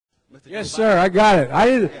Yes, sir. I got it. I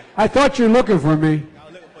didn't. I thought you were looking for me. I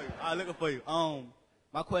was looking for you. I was looking for you.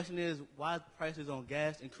 My question is, why is prices on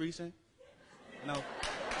gas increasing? You know what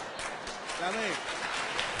I mean?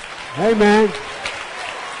 Hey, man.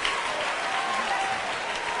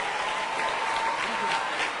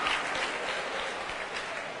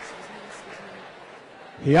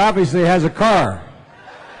 He obviously has a car.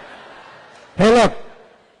 Hey, look.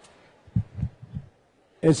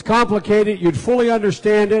 It's complicated. You'd fully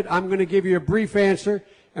understand it. I'm going to give you a brief answer.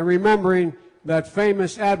 And remembering that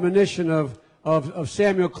famous admonition of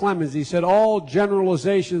Samuel Clemens, he said, all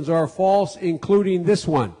generalizations are false, including this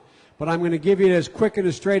one. But I'm going to give you it as quick and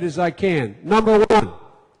as straight as I can. Number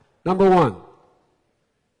one.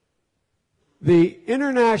 The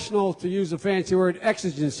international, to use a fancy word,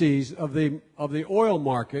 exigencies of the oil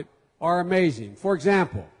market are amazing. For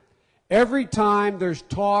example, every time there's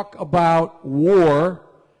talk about war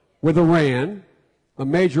with Iran, a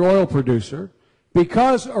major oil producer,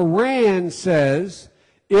 because Iran says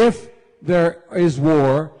if there is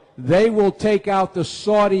war, they will take out the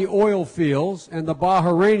Saudi oil fields and the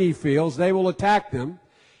Bahraini fields, they will attack them.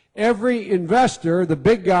 Every investor, the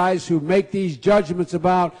big guys who make these judgments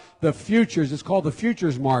about the futures, it's called the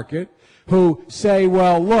futures market, who say,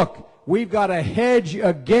 well, look, we've got to hedge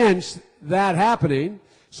against that happening,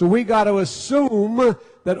 so we got to assume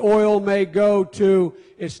that oil may go to,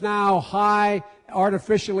 it's now high,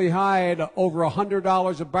 artificially high at over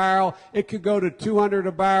 $100 a barrel. It could go to $200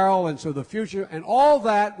 a barrel, and so the future, and all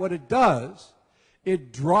that, what it does,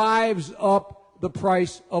 it drives up the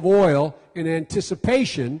price of oil in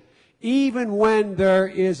anticipation, even when there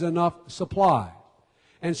is enough supply.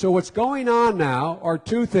 And so what's going on now are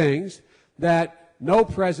two things that no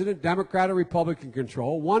president, Democrat or Republican,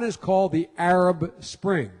 control. One is called the Arab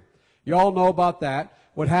Spring. You all know about that.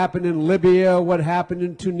 What happened in Libya, what happened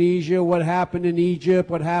in Tunisia, what happened in Egypt,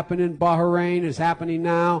 what happened in Bahrain is happening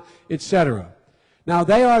now, etc. Now,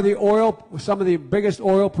 they are some of the biggest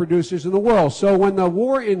oil producers in the world. So when the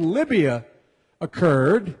war in Libya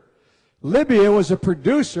occurred, Libya was a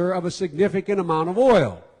producer of a significant amount of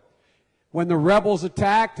oil. When the rebels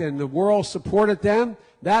attacked and the world supported them,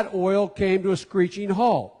 that oil came to a screeching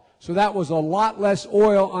halt. So that was a lot less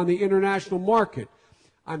oil on the international market.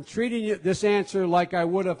 I'm treating this answer like I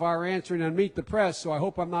would if I were answering on Meet the Press, so I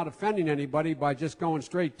hope I'm not offending anybody by just going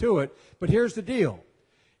straight to it. But here's the deal.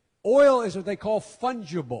 Oil is what they call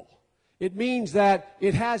fungible. It means that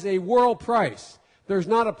it has a world price. There's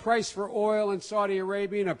not a price for oil in Saudi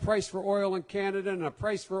Arabia and a price for oil in Canada and a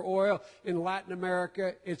price for oil in Latin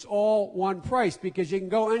America. It's all one price because you can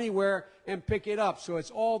go anywhere and pick it up. So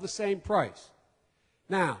it's all the same price.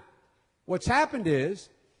 Now, what's happened is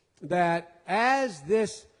that as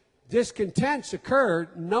this discontents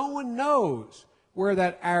occurred, no one knows where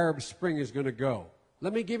that Arab Spring is going to go.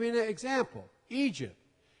 Let me give you an example. Egypt.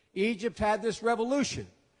 Egypt had this revolution.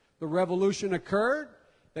 The revolution occurred.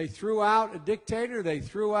 They threw out a dictator. They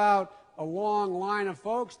threw out a long line of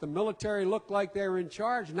folks. The military looked like they were in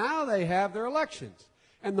charge. Now they have their elections.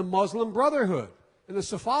 And the Muslim Brotherhood and the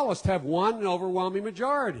Safawists have won an overwhelming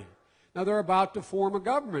majority. Now they're about to form a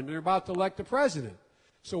government. They're about to elect a president.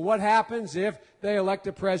 So what happens if they elect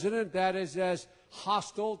a president that is as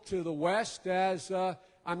hostile to the West as,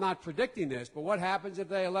 I'm not predicting this, but what happens if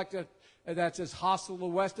they elect a that's as hostile to the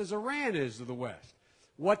West as Iran is to the West?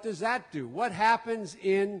 What does that do? What happens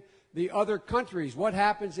in the other countries? What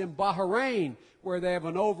happens in Bahrain, where they have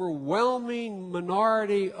an overwhelming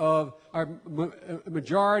majority of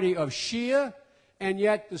Shia, and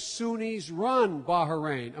yet the Sunnis run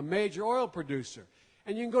Bahrain, a major oil producer?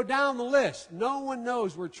 And you can go down the list. No one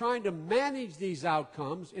knows. We're trying to manage these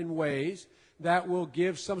outcomes in ways that will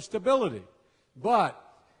give some stability. But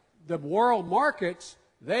the world markets,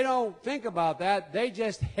 they don't think about that. They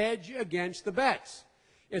just hedge against the bets.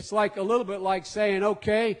 It's like a little bit like saying,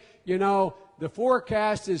 okay, you know, the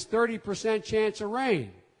forecast is 30% chance of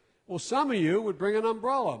rain. Well, some of you would bring an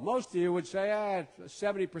umbrella. Most of you would say,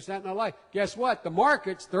 70% and the like. Guess what? The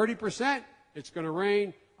market's 30%. It's going to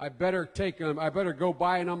rain. I better go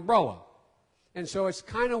buy an umbrella. And so it's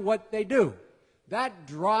kind of what they do. That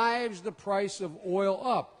drives the price of oil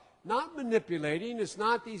up. Not manipulating. It's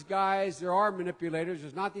not these guys. There are manipulators.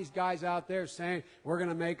 There's not these guys out there saying, we're going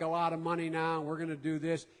to make a lot of money now, and we're going to do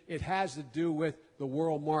this. It has to do with the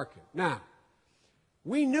world market. Now,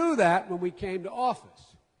 we knew that when we came to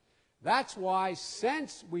office. That's why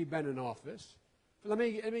since we've been in office, let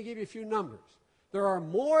me give you a few numbers. There are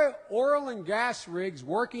more oil and gas rigs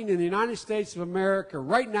working in the United States of America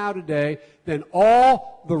right now today than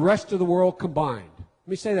all the rest of the world combined. Let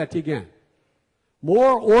me say that to you again.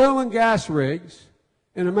 More oil and gas rigs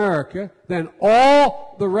in America than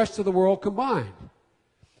all the rest of the world combined.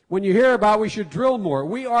 When you hear about we should drill more,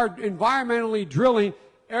 we are environmentally drilling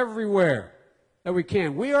everywhere that we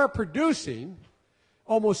can. We are producing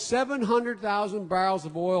almost 700,000 barrels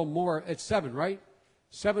of oil more. It's 7, right?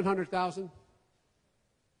 700,000?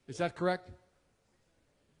 Is that correct?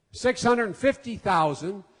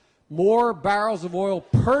 650,000 more barrels of oil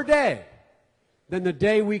per day than the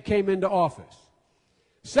day we came into office.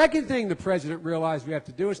 Second thing the president realized we have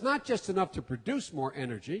to do, it's not just enough to produce more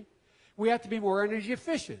energy, we have to be more energy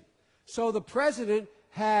efficient. So the president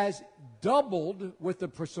has doubled, with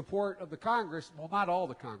the support of the Congress, well, not all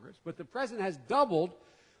the Congress, but the president has doubled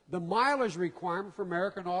the mileage requirement for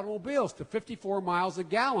American automobiles to 54 miles a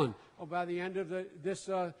gallon by the end of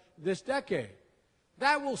this decade.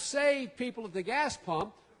 That will save people at the gas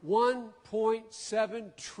pump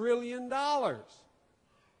 $1.7 trillion.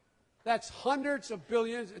 That's hundreds of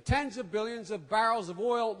billions, tens of billions of barrels of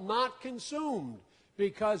oil not consumed,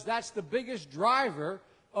 because that's the biggest driver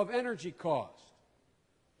of energy cost.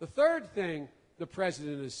 The third thing the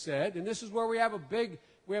president has said, and this is where we have a big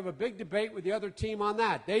debate with the other team on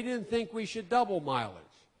that. They didn't think we should double mileage.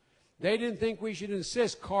 They didn't think we should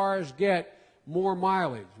insist cars get more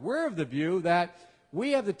mileage. We're of the view that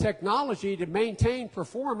we have the technology to maintain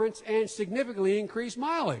performance and significantly increase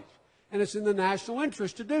mileage, and it's in the national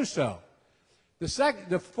interest to do so.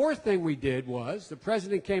 The fourth thing we did was the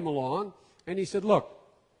president came along and he said, look,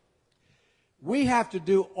 we have to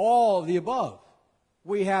do all of the above.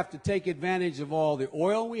 We have to take advantage of all the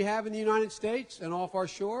oil we have in the United States and off our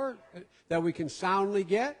shore that we can soundly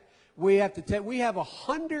get. We have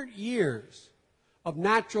 100 years of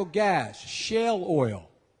natural gas, shale oil,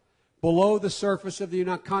 below the surface of the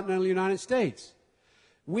continental United States.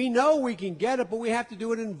 We know we can get it, but we have to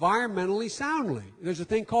do it environmentally soundly. There's a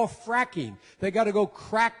thing called fracking. They got to go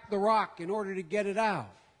crack the rock in order to get it out.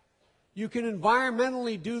 You can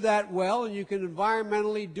environmentally do that well, and you can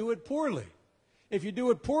environmentally do it poorly. If you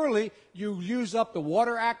do it poorly, you use up the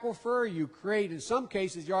water aquifer, you create, in some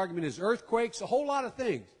cases, the argument is earthquakes, a whole lot of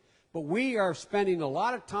things. But we are spending a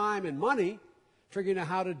lot of time and money figuring out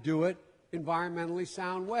how to do it environmentally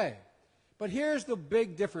sound way. But here's the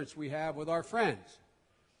big difference we have with our friends.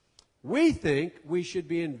 We think we should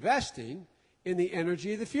be investing in the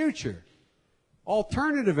energy of the future.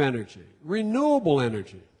 Alternative energy, renewable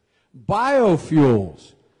energy,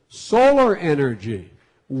 biofuels, solar energy,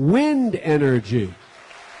 wind energy,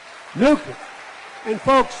 nuclear. And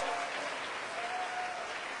folks,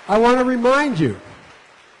 I want to remind you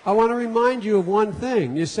of one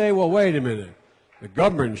thing. You say, well, wait a minute. The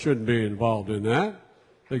government shouldn't be involved in that.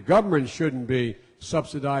 The government shouldn't be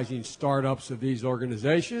subsidizing startups of these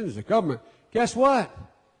organizations. The government, guess what?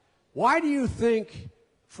 Why do you think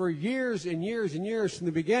for years and years and years from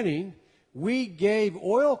the beginning, we gave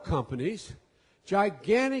oil companies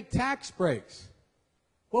gigantic tax breaks?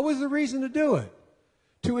 What was the reason to do it?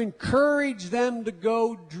 To encourage them to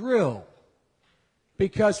go drill.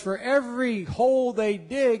 Because for every hole they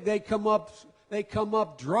dig, they come up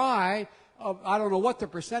dry. I don't know what the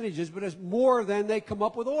percentage is, but it's more than they come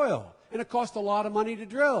up with oil. And it costs a lot of money to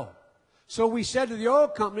drill. So we said to the oil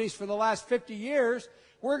companies for the last 50 years,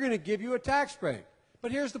 we're going to give you a tax break.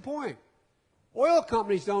 But here's the point. Oil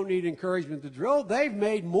companies don't need encouragement to drill. They've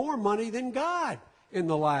made more money than God in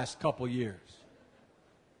the last couple years.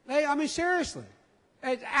 I mean, seriously.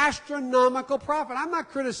 It's astronomical profit. I'm not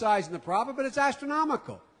criticizing the profit, but it's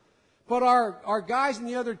astronomical. But our guys in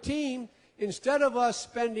the other team, instead of us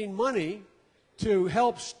spending money to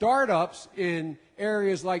help startups in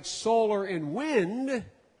areas like solar and wind,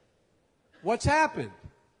 what's happened?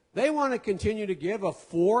 They want to continue to give a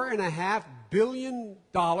 $4.5 billion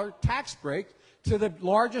tax break to the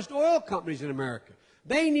largest oil companies in America.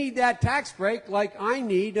 They need that tax break like I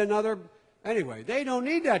need another. Anyway, they don't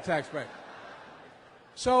need that tax break.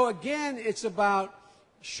 So again, it's about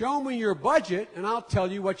show me your budget and I'll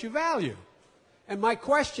tell you what you value. And my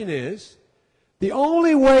question is, the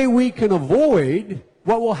only way we can avoid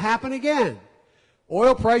what will happen again,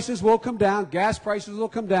 oil prices will come down, gas prices will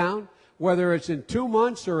come down, whether it's in 2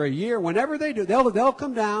 months or a year, whenever they do, they'll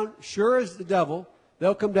come down, sure as the devil,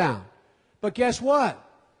 they'll come down. But guess what?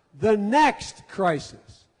 The next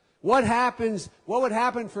crisis. What would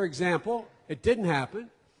happen, for example, it didn't happen.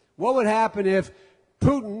 What would happen if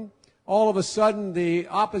Putin, all of a sudden the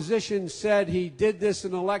opposition said he did this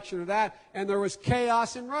in an election or that, and there was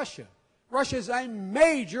chaos in Russia? Russia is a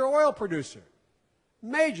major oil producer.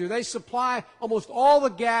 Major. They supply almost all the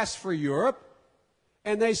gas for Europe,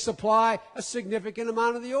 and they supply a significant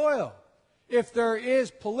amount of the oil. If there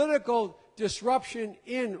is political disruption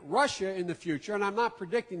in Russia in the future, and I'm not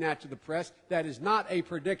predicting that to the press. That is not a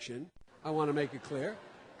prediction. I want to make it clear.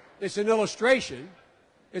 It's an illustration.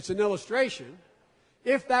 It's an illustration.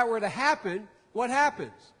 If that were to happen, what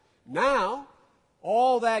happens? Now,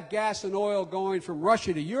 all that gas and oil going from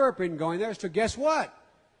Russia to Europe isn't going there. So guess what?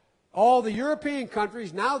 All the European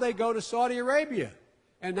countries, now they go to Saudi Arabia.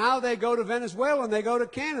 And now they go to Venezuela and they go to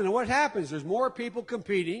Canada. And what happens? There's more people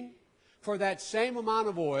competing for that same amount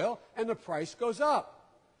of oil, and the price goes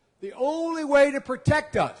up. The only way to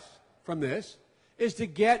protect us from this is to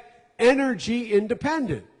get energy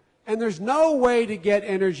independent. And there's no way to get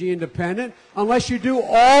energy independent unless you do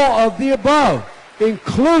all of the above,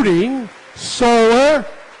 including solar,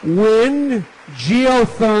 wind,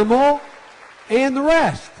 geothermal, and the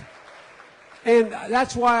rest. And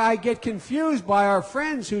that's why I get confused by our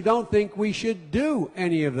friends who don't think we should do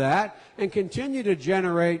any of that and continue to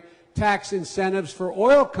generate tax incentives for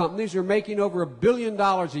oil companies who are making over $1 billion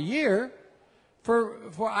a year.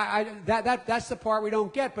 That's the part we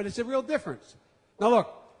don't get, but it's a real difference. Now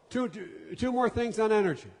look, two more things on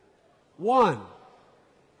energy. One,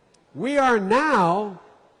 we are now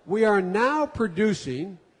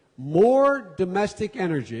producing more domestic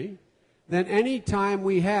energy than any time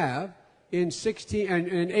we have in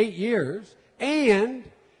 8 years, and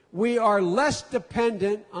we are less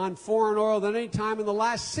dependent on foreign oil than any time in the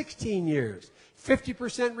last 16 years.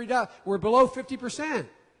 50% reduction. We're below 50%.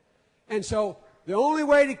 And so the only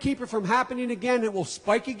way to keep it from happening again, it will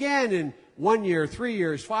spike again in 1 year, 3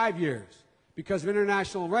 years, 5 years, because of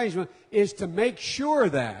international arrangement, is to make sure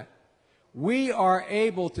that we are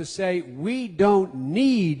able to say we don't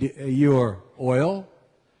need your oil.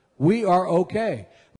 We are okay.